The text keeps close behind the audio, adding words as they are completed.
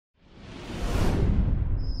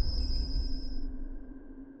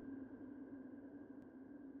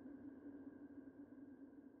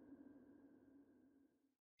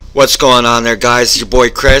What's going on there, guys? It's your boy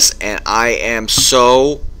Chris, and I am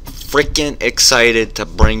so freaking excited to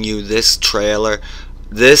bring you this trailer.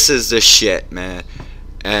 This is the shit, man.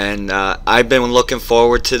 And I've been looking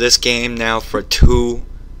forward to this game now for 2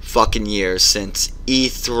 fucking years, since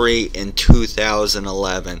E3 in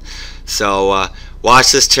 2011. So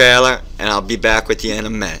watch this trailer, and I'll be back with you in a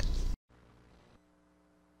minute.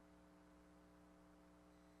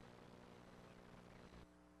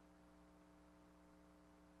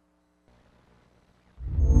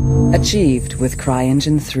 Achieved with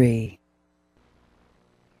CryEngine 3.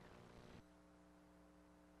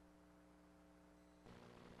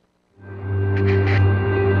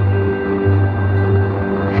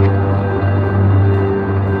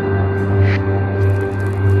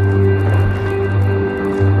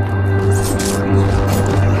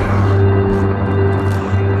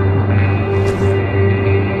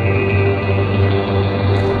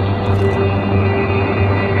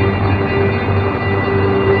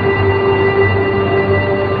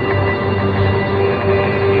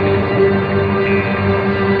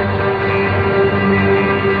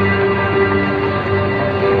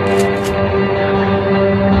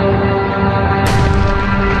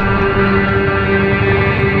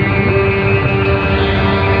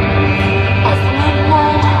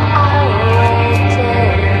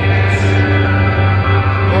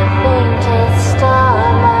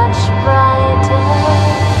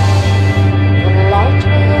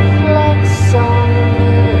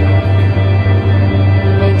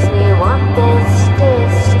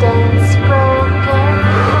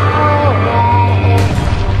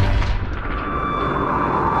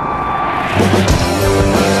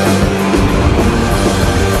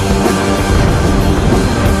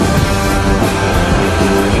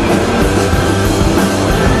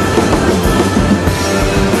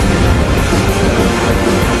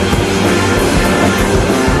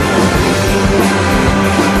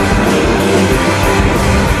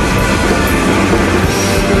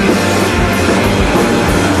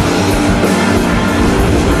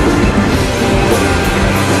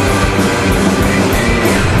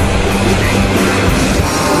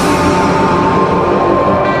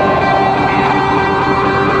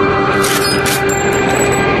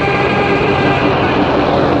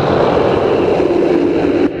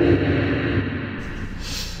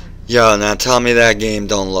 Yo, now tell me that game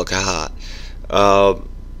don't look hot.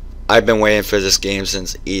 I've been waiting for this game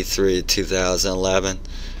since E3 2011.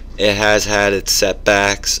 It has had its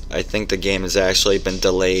setbacks. I think the game has actually been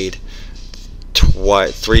delayed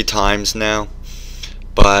 3 times now.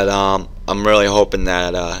 But I'm really hoping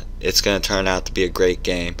that it's going to turn out to be a great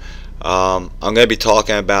game. I'm going to be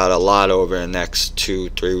talking about a lot over the next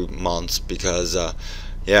 2-3 months because,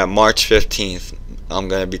 yeah, March 15th, I'm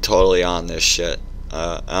going to be totally on this shit.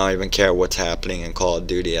 I don't even care what's happening in Call of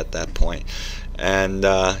Duty at that point. And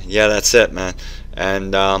yeah, that's it, man.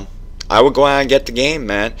 And I would go out and get the game,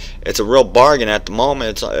 man. It's a real bargain at the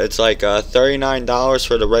moment. It's like $39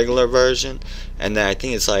 for the regular version, and then I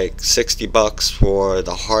think it's like $60 for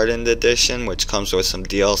the hardened edition, which comes with some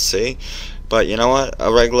DLC. But you know what? A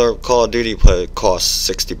regular Call of Duty play costs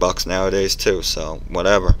 $60 nowadays too, so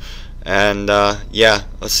whatever. And yeah,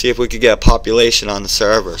 let's see if we could get a population on the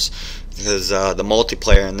servers, because the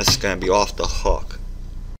multiplayer in this is going to be off the hook.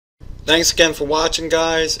 Thanks again for watching,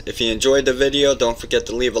 guys. If you enjoyed the video, don't forget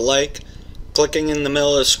to leave a like. Clicking in the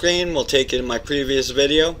middle of the screen will take you to my previous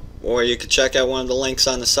video, or you can check out one of the links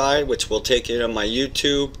on the side, which will take you to my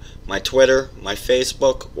YouTube, my Twitter, my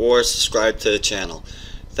Facebook, or subscribe to the channel.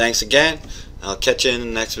 Thanks again. I'll catch you in the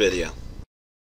next video.